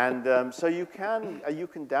 And so you can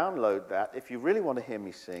download that if you really want to hear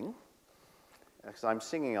me sing, because I'm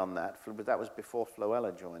singing on that. But that was before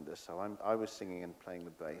Floella joined us, so I was singing and playing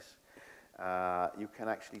the bass. You can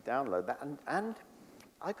actually download that, and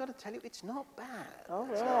I got to tell you, it's not bad. All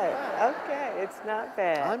right. Okay, it's not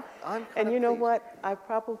bad. I'm you know what? I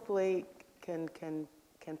probably can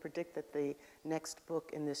predict that the next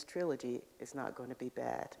book in this trilogy is not going to be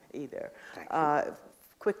bad either. Thank you.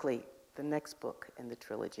 Quickly, the next book in the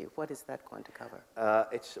trilogy, what is that going to cover?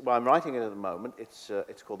 I'm writing it at the moment.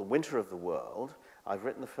 It's called The Winter of the World. I've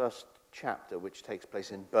written the first chapter, which takes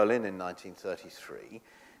place in Berlin in 1933.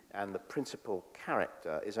 And the principal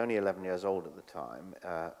character is only 11 years old at the time,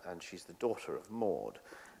 and she's the daughter of Maud.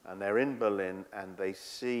 And they're in Berlin, and they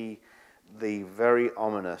see the very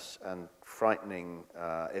ominous and frightening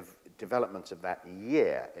developments of that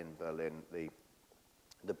year in Berlin,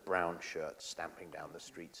 the brown shirts stamping down the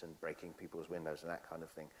streets and breaking people's windows and that kind of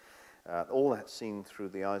thing. All that seen through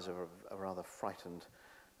the eyes of a rather frightened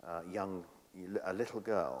a little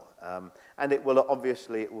girl. And it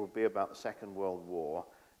will be about the Second World War,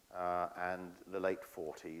 and the late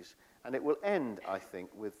 40s. And it will end, I think,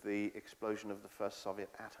 with the explosion of the first Soviet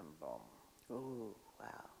atom bomb. Oh,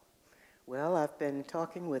 wow. Well, I've been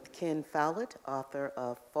talking with Ken Follett, author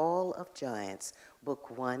of Fall of Giants,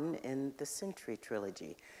 Book 1 in the Century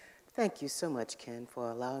Trilogy. Thank you so much, Ken,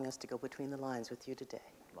 for allowing us to go between the lines with you today.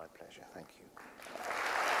 My pleasure. Thank you.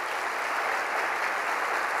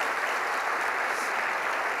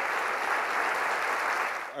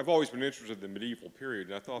 I've always been interested in the medieval period,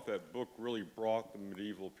 and I thought that book really brought the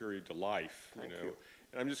medieval period to life. Thank you.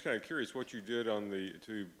 And I'm just kind of curious what you did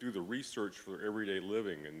to do the research for everyday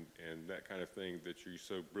living and that kind of thing that you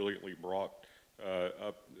so brilliantly brought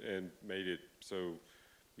up and made it so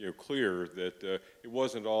clear that it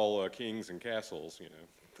wasn't all kings and castles.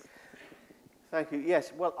 Thank you.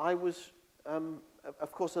 Yes. Well, I was.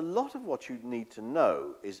 Of course, a lot of what you need to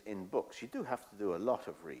know is in books. You do have to do a lot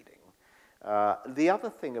of reading. The other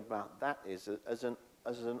thing about that is, that as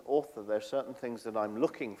an author, there are certain things that I'm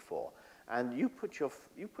looking for. And you put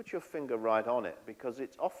your finger right on it, because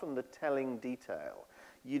it's often the telling detail.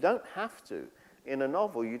 You don't have to. In a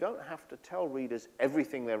novel, you don't have to tell readers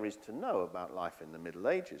everything there is to know about life in the Middle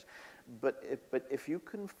Ages. But if you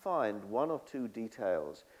can find one or two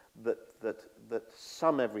details that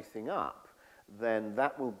sum everything up, then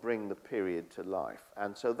that will bring the period to life.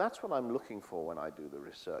 And so that's what I'm looking for when I do the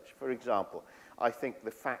research. For example, I think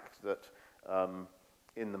the fact that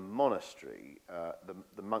in the monastery,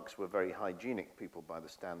 the monks were very hygienic people by the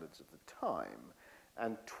standards of the time,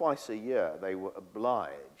 and twice a year they were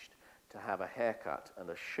obliged to have a haircut and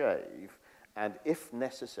a shave, and if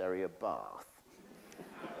necessary, a bath.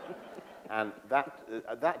 And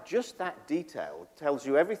just that detail tells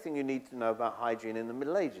you everything you need to know about hygiene in the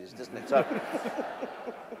Middle Ages, doesn't it? So,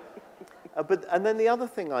 and then the other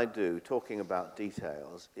thing I do, talking about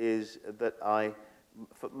details, is that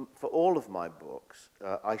for all of my books,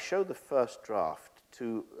 I show the first draft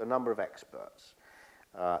to a number of experts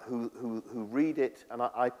who read it, and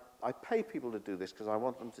I pay people to do this because I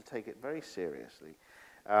want them to take it very seriously,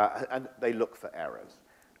 and they look for errors.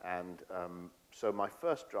 And so my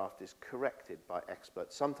first draft is corrected by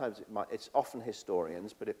experts. Sometimes it's often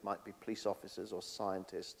historians, but it might be police officers or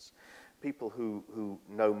scientists, people who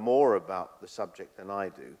know more about the subject than I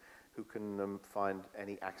do, who can find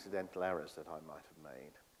any accidental errors that I might have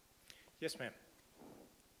made. Yes, ma'am.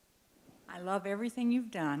 I love everything you've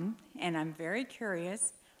done, and I'm very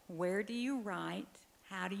curious, where do you write,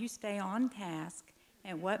 how do you stay on task,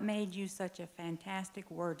 and what made you such a fantastic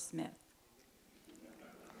wordsmith?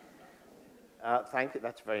 Thank you.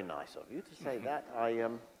 That's very nice of you to say that.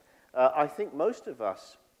 I think most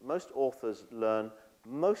authors learn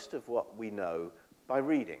most of what we know by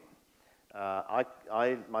reading. My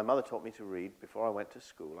mother taught me to read before I went to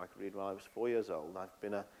school. I could read when I was 4 years old.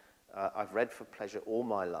 I've read for pleasure all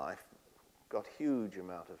my life. Got huge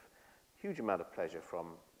amount of pleasure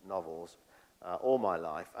from novels all my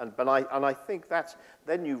life. But I think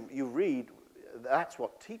then you read. That's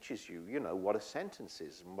what teaches you, what a sentence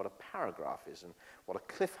is, and what a paragraph is, and what a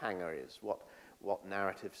cliffhanger is, what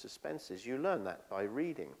narrative suspense is. You learn that by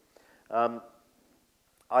reading.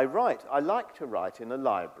 I like to write in a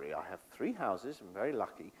library. I have 3 houses, I'm very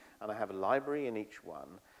lucky, and I have a library in each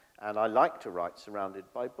one, and I like to write surrounded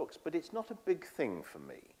by books, but it's not a big thing for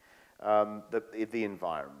me, the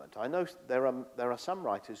environment. I know there are some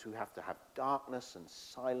writers who have to have darkness and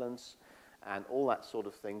silence and all that sort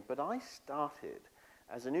of thing, but I started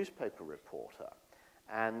as a newspaper reporter,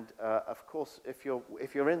 and of course, if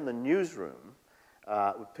you're in the newsroom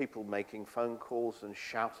with people making phone calls and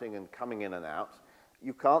shouting and coming in and out,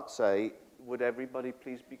 you can't say, "Would everybody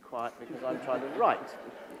please be quiet because I'm trying to write."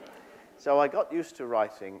 So I got used to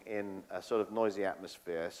writing in a sort of noisy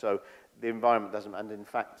atmosphere, so the environment doesn't. And in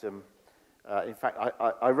fact,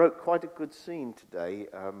 I wrote quite a good scene today,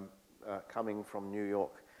 coming from New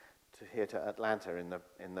York here to Atlanta in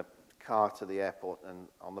the car to the airport and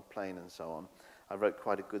on the plane and so on. I wrote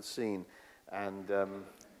quite a good scene, and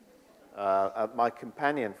my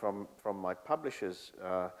companion from my publishers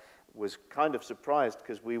was kind of surprised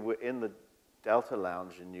because we were in the Delta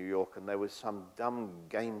Lounge in New York and there was some dumb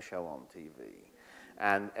game show on TV.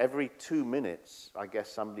 And every 2 minutes, I guess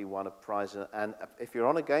somebody won a prize. And if you're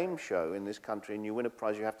on a game show in this country and you win a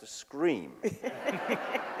prize, you have to scream.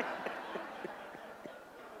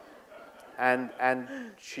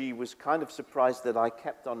 And she was kind of surprised that I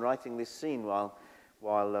kept on writing this scene while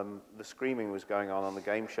the screaming was going on the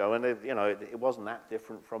game show. And it wasn't that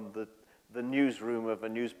different from the newsroom of a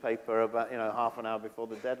newspaper about half an hour before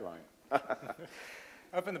the deadline.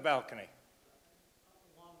 Up in the balcony.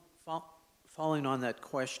 Following on that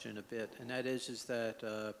question a bit, and that is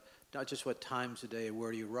that not just what times a day,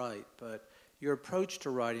 where do you write, but your approach to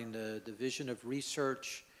writing, the division of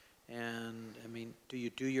research. And, I mean, do you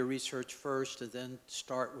do your research first and then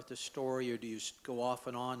start with the story, or do you go off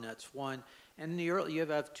and on? That's one. And you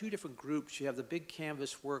have 2 different groups. You have the big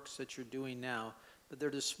canvas works that you're doing now, but they're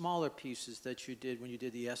the smaller pieces that you did when you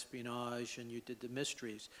did the espionage and you did the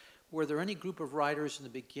mysteries. Were there any group of writers in the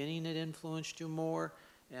beginning that influenced you more?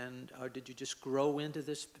 And did you just grow into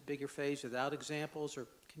this bigger phase without examples? Or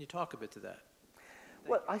can you talk a bit to that?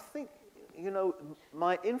 Well, I think,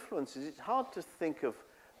 my influences, it's hard to think of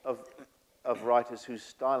writers whose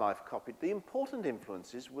style I've copied. The important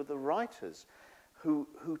influences were the writers who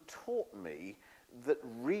taught me that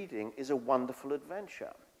reading is a wonderful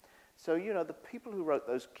adventure. So, the people who wrote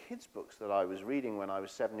those kids' books that I was reading when I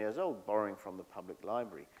was 7 years old, borrowing from the public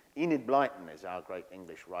library. Enid Blyton is our great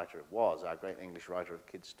English writer, was our great English writer of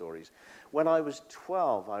kids' stories. When I was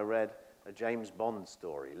 12, I read a James Bond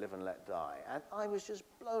story, Live and Let Die. And I was just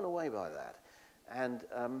blown away by that. And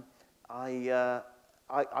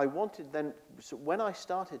I wanted then, so when I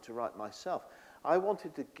started to write myself, I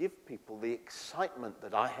wanted to give people the excitement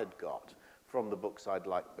that I had got from the books I'd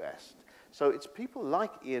like best. So it's people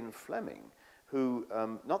like Ian Fleming who,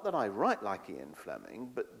 not that I write like Ian Fleming,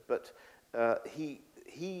 but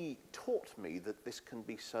he taught me that this can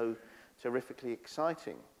be so terrifically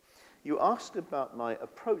exciting. You asked about my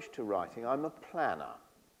approach to writing. I'm a planner.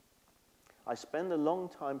 I spend a long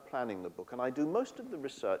time planning the book, and I do most of the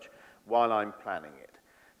research while I'm planning it.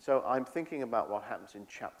 So I'm thinking about what happens in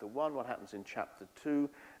chapter 1, what happens in chapter 2,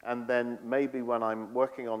 and then maybe when I'm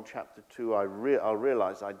working on chapter 2, I'll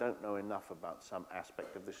realize I don't know enough about some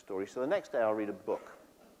aspect of this story. So the next day I'll read a book.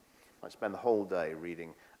 I spend the whole day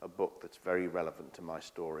reading a book that's very relevant to my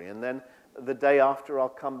story. And then the day after, I'll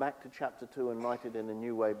come back to chapter 2 and write it in a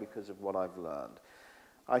new way because of what I've learned.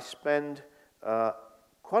 I spend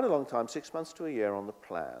quite a long time, 6 months to a year, on the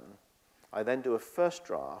plan. I then do a first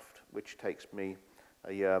draft, which takes me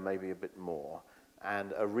a year, maybe a bit more,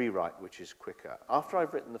 and a rewrite, which is quicker. After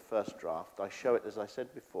I've written the first draft, I show it, as I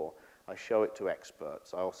said before, I show it to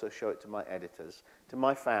experts. I also show it to my editors, to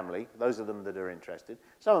my family, those of them that are interested.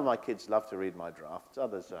 Some of my kids love to read my drafts,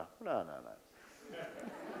 others are, no.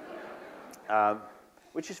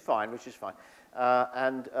 Which is fine.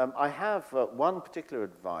 I have one particular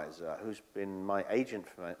advisor who's been my agent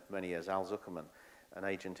for many years, Al Zuckerman, an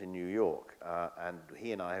agent in New York, and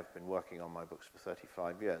he and I have been working on my books for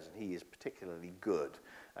 35 years, and he is particularly good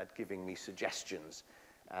at giving me suggestions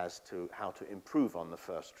as to how to improve on the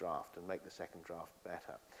first draft and make the second draft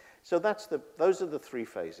better. So those are the three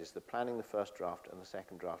phases, the planning, the first draft, and the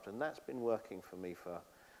second draft, and that's been working for me for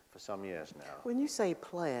some years now. When you say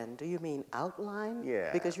plan, do you mean outline?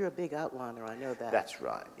 Yeah. Because you're a big outliner, I know that. That's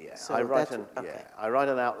right, yeah. So I write okay. I write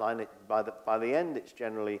an outline. By the end, it's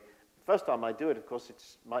generally, first time I do it, of course, it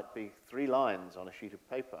might be 3 lines on a sheet of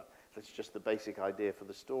paper. That's just the basic idea for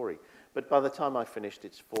the story. But by the time I finished,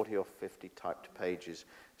 it's 40 or 50 typed pages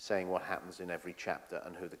saying what happens in every chapter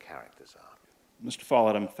and who the characters are. Mr.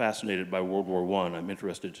 Follett, I'm fascinated by World War I. I'm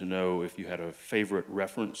interested to know if you had a favorite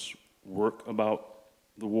reference work about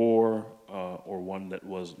the war or one that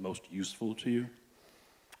was most useful to you.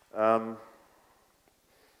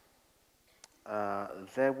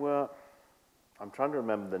 There were, I'm trying to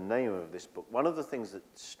remember the name of this book. One of the things that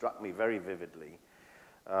struck me very vividly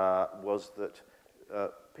was that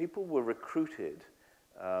people were recruited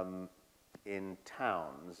in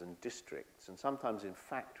towns and districts and sometimes in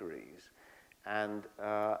factories, and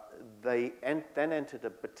they then entered a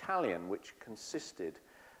battalion which consisted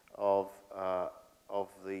of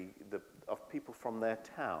people from their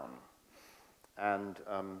town, and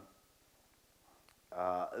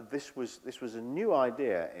this was a new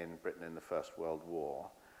idea in Britain in the First World War,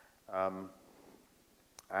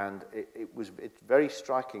 and it's very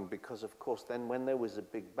striking because, of course, then when there was a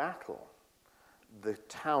big battle, the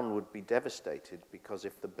town would be devastated because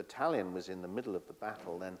if the battalion was in the middle of the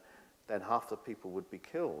battle, then half the people would be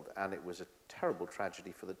killed, and it was a terrible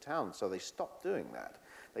tragedy for the town. So they stopped doing that.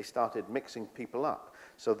 They started mixing people up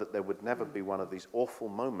so that there would never be one of these awful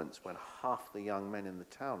moments when half the young men in the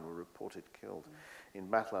town were reported killed in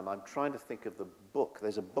battle. And I'm trying to think of the book.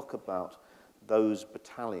 There's a book about those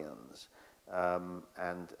battalions,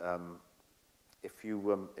 if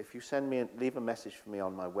you send me leave a message for me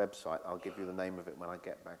on my website, I'll give you the name of it when I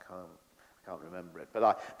get back home. I can't remember it,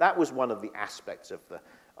 but that was one of the aspects of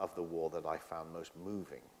the war that I found most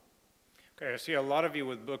moving. Okay, I see a lot of you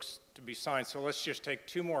with books to be signed, so let's just take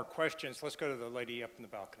 2 more questions. Let's go to the lady up in the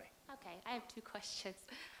balcony. Okay, I have 2 questions.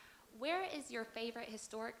 Where is your favorite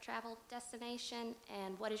historic travel destination,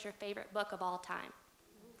 and what is your favorite book of all time?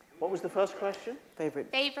 What was the first question?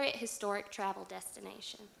 Favorite historic travel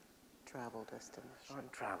destination. Travel destination.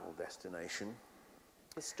 Travel destination.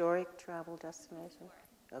 Historic travel destination?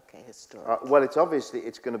 Okay, historic. Well, it's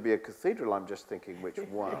going to be a cathedral. I'm just thinking which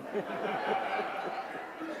one.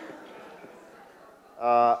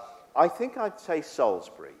 I think I'd say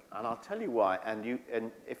Salisbury, and I'll tell you why. And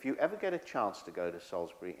if you ever get a chance to go to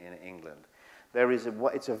Salisbury in England,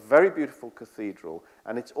 it's a very beautiful cathedral,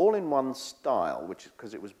 and it's all in one style,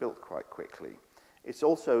 because it was built quite quickly. It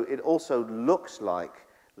also looks like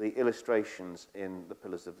the illustrations in the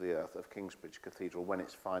Pillars of the Earth of Kingsbridge Cathedral when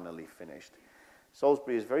it's finally finished.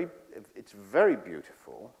 Salisbury is very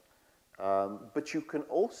beautiful, but you can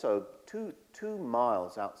also, 2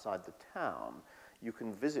 miles outside the town, you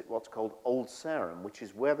can visit what's called Old Sarum, which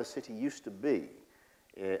is where the city used to be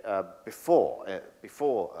before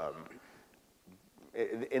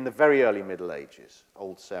in the very early Middle Ages.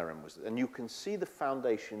 Old Sarum was, and you can see the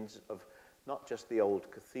foundations not just the old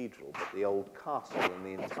cathedral, but the old castle and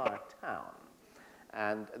the entire town.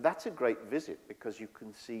 And that's a great visit because you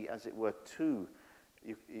can see, as it were,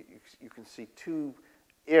 you can see two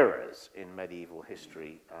eras in medieval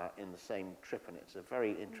history in the same trip, and it's a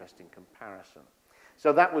very interesting comparison.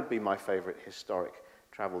 So that would be my favorite historic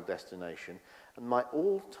travel destination. And my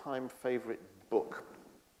all-time favorite book,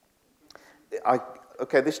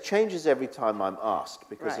 okay, this changes every time I'm asked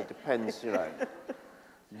because it depends, you know.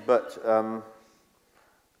 But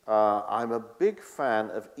I'm a big fan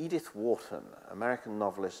of Edith Wharton, American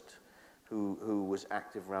novelist who was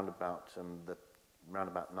active round about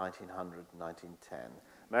 1900, 1910.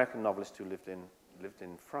 American novelist who lived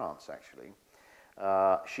in France, actually.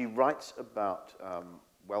 She writes about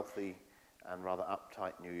wealthy and rather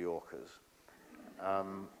uptight New Yorkers.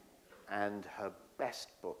 And her best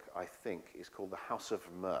book, I think, is called The House of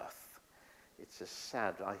Mirth. It's a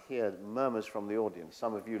sad, I hear murmurs from the audience.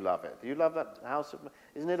 Some of you love it. Do you love that House of Mirth?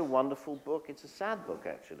 Isn't it a wonderful book? It's a sad book,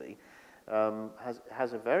 actually.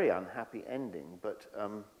 Has a very unhappy ending, but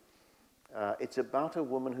it's about a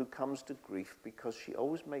woman who comes to grief because she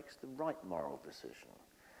always makes the right moral decision.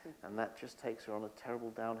 And that just takes her on a terrible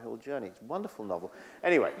downhill journey. It's a wonderful novel.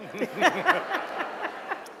 Anyway.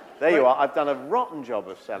 There you are. I've done a rotten job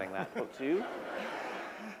of selling that book to you.